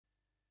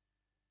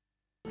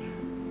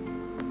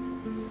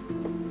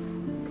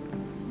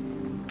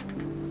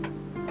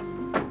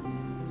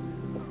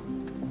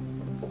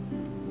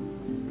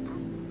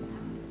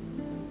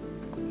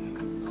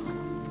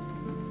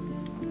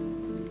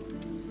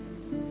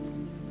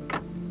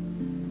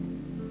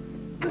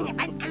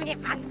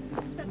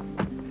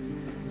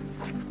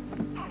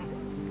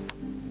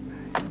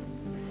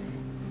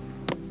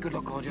Good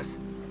luck, gorgeous.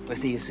 We'll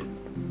see you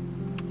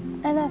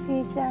soon. I love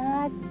you,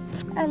 Dad.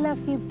 I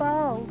love you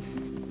both.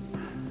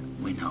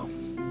 We know.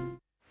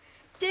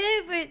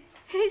 David,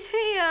 he's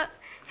here.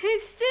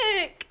 He's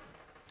sick.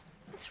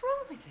 What's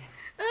wrong with him?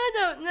 I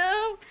don't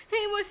know.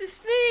 He was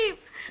asleep,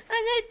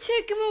 and they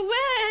took him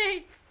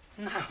away.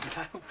 No.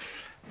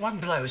 One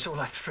blow is all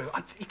I threw.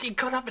 He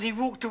got up and he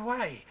walked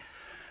away.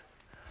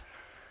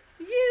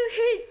 You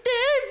hit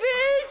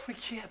David? Oh,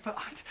 yeah, but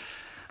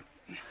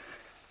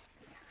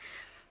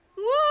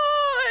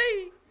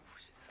Why?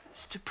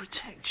 It's to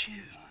protect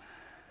you.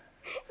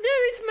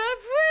 There is my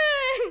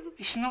friend.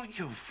 He's not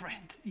your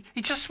friend.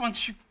 He just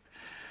wants you...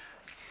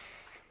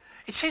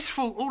 It's his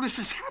fault all this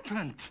has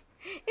happened.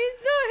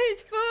 It's not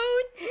his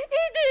fault. He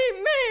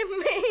didn't make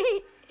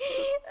me.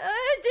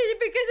 I did it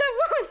because I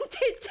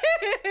wanted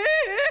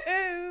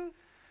to.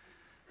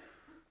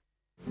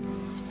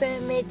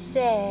 Spermid's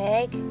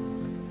egg.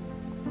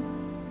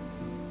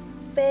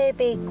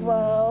 Baby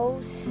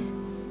grows.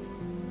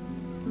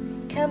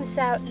 Comes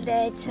out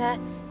later.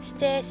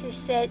 Stacy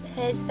said,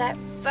 "Here's that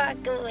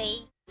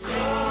buggery."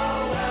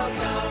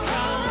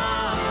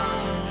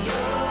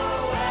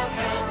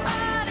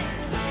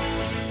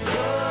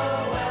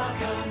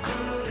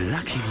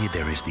 Luckily,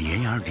 there is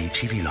the ARD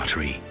TV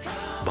lottery.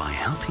 By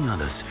helping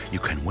others, you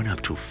can win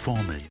up to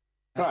 $4 million.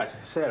 Right,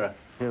 Sarah,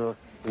 you're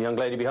the young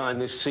lady behind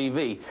this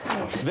CV.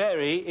 Yes.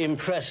 Very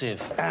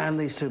impressive. And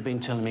these two have been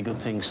telling me good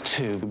things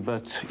too,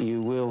 but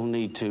you will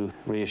need to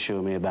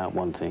reassure me about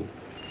one thing.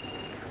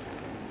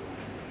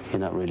 You're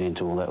not really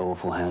into all that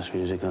awful house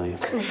music, are you?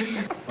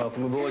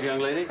 Welcome aboard, young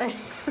lady.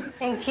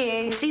 Thank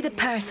you. See the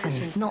person,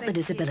 not the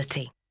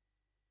disability.